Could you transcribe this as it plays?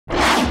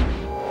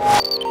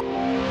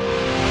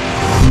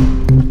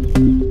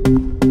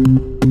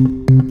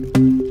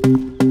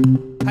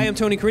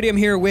Tony Caridi. I'm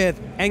here with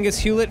Angus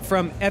Hewlett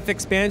from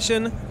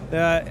FXpansion.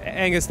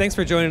 Angus, thanks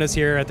for joining us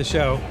here at the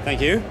show.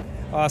 Thank you.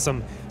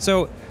 Awesome.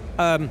 So,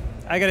 I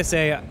gotta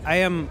say, I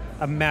am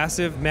a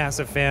massive,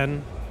 massive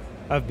fan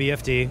of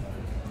BFD,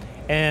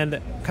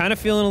 and kind of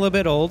feeling a little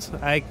bit old.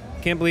 I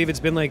can't believe it's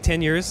been like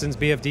 10 years since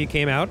BFD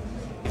came out.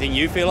 You think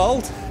you feel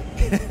old?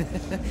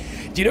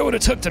 Do you know what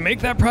it took to make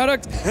that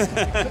product?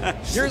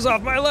 Years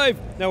off my life.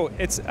 No,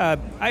 it's I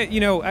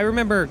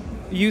remember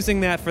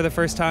using that for the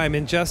first time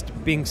and just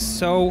being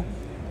so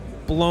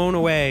blown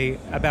away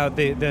about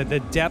the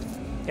depth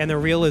and the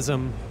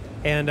realism,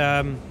 and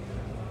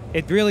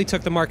it really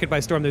took the market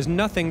by storm. There's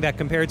nothing that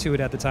compared to it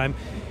at the time,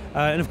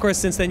 and of course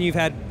since then you've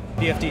had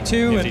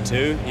BFD2.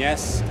 BFD2,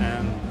 yes.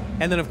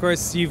 And then, of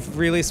course, you've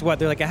released, what,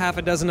 there are like a half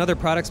a dozen other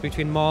products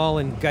between Maul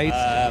and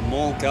Geist?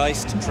 Maul,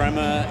 Geist,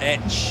 Tremor,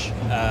 Etch,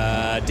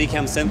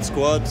 Decam Synth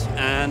Squad,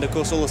 and, of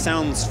course, all the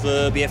sounds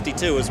for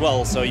BFD2 as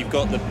well. So you've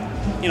got the,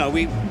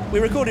 we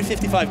recorded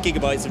 55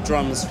 gigabytes of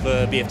drums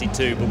for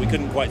BFD2, but we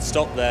couldn't quite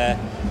stop there.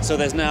 So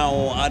there's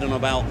now, I don't know,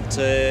 about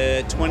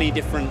 20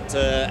 different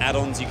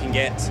add-ons you can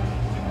get.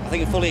 I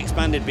think a fully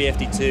expanded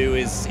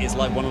BFD2 is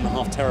like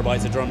 1.5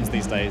 terabytes of drums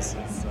these days.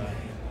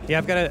 Yeah,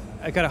 I've got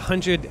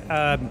 100...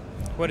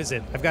 what is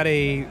it? I've got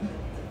a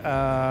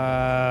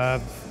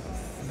 100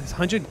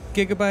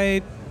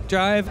 gigabyte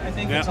drive, I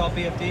think. It's all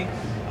BFD.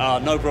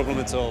 No problem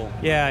at all.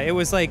 Yeah, it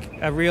was like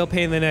a real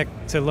pain in the neck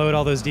to load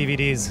all those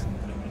DVDs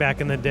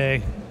back in the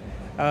day.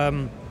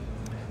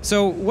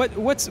 So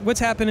what's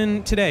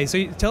happening today?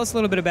 So tell us a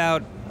little bit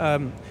about. Why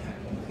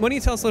don't you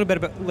tell us a little bit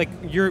about like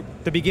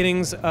the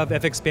beginnings of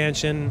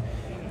FXpansion?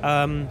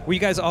 Were you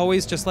guys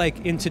always just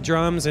like into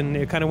drums and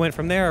it kind of went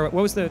from there? Or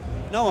what was the...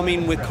 No, I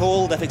mean, we're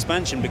called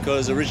FXpansion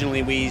because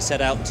originally we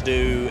set out to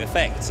do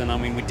effects, and I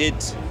mean, we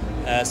did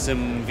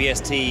some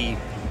VST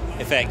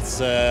effects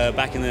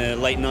back in the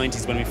late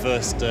 90s when we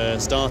first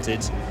started.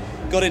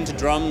 Got into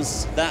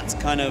drums, that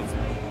kind of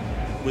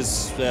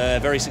was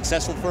very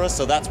successful for us,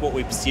 so that's what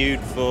we pursued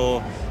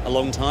for a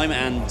long time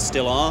and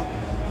still are.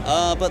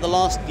 But the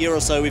last year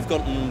or so we've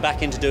gotten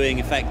back into doing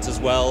effects as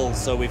well,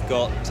 so we've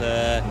got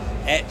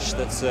Etch,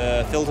 that's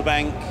a filter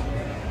bank.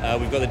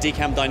 We've got the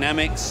Decam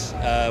Dynamics,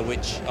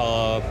 which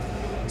are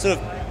sort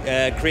of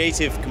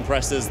creative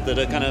compressors that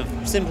are kind of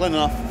simple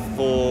enough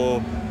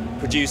for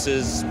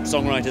producers,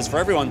 songwriters, for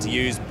everyone to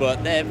use,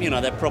 but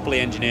they're properly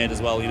engineered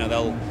as well.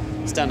 They'll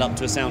stand up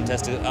to a sound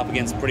test up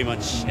against pretty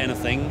much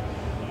anything.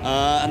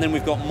 And then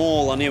we've got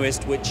Maul, our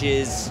newest, which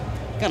is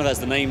kind of, as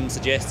the name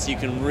suggests, you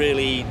can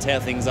really tear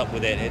things up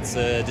with it. It's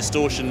a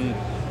distortion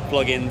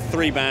plugin,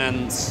 3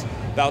 bands,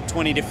 about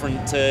 20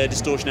 different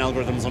distortion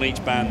algorithms on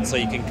each band, so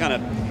you can kind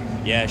of,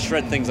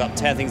 shred things up,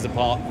 tear things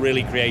apart,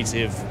 really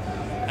creative.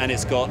 And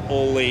it's got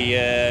all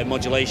the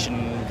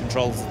modulation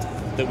controls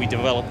that we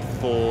developed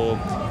for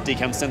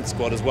Decam Synth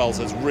Squad as well,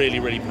 so it's really,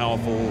 really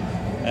powerful,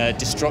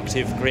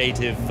 destructive,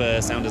 creative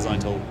sound design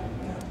tool.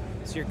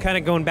 So you're kind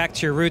of going back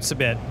to your roots a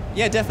bit.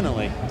 Yeah,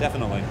 definitely.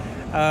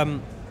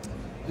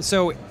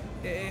 So,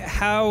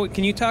 how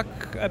can you talk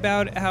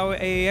about how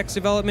AAX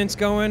development's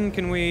going?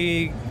 Can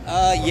we?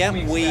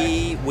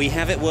 We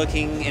have it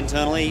working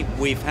internally.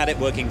 We've had it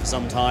working for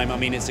some time. I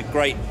mean, it's a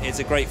great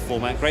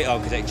format, great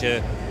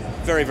architecture,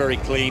 very, very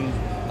clean.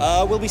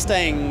 We'll be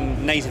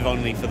staying native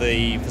only for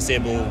the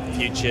foreseeable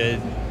future.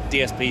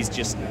 DSP's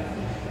just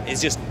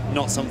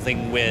not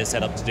something we're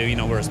set up to do.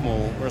 We're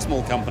a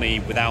small company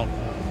without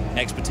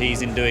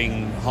expertise in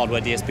doing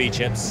hardware DSP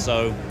chips,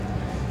 so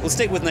we'll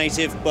stick with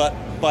native, but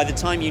by the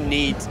time you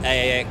need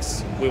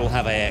AAX, we will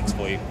have AAX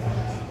for you.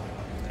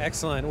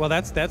 Excellent. Well,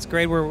 that's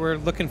great. We're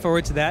looking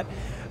forward to that.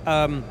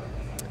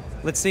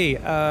 Let's see. We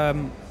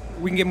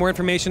can get more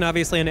information,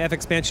 obviously, on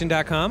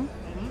fxpansion.com.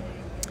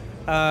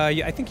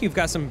 I think you've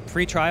got some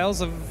free trials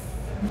of...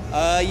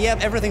 Yeah,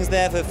 everything's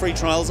there for free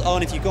trials. Oh,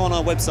 and if you go on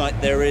our website,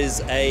 there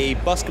is a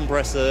bus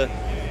compressor,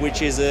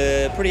 which is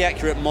a pretty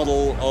accurate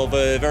model of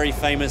a very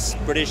famous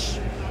British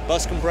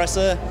bus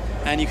compressor,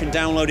 and you can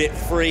download it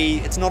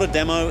free. It's not a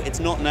demo, it's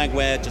not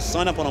nagware. Just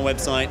sign up on our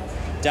website,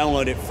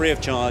 download it free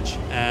of charge,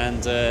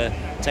 and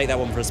take that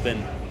one for a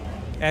spin.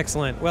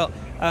 Excellent. Well,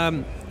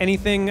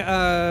 anything,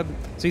 so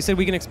you said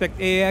we can expect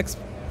AAX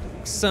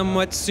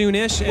somewhat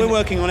soonish. We're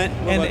working on it.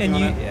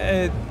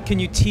 Can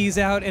you tease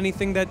out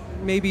anything that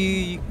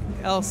maybe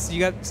else? You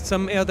got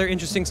some other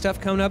interesting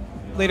stuff coming up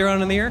later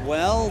on in the year?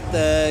 Well,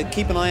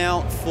 keep an eye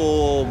out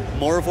for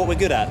more of what we're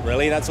good at,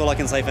 really. That's all I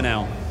can say for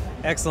now.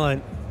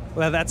 Excellent.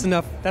 Well, that's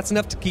enough. That's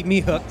enough to keep me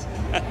hooked.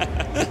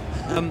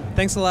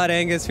 Thanks a lot,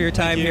 Angus, for your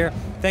time here.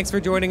 Thanks for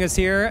joining us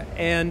here.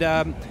 And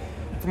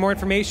for more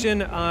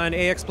information on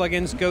AAX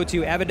plugins, go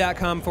to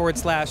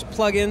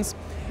avid.com/plugins.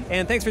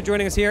 And thanks for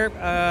joining us here.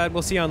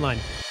 We'll see you online.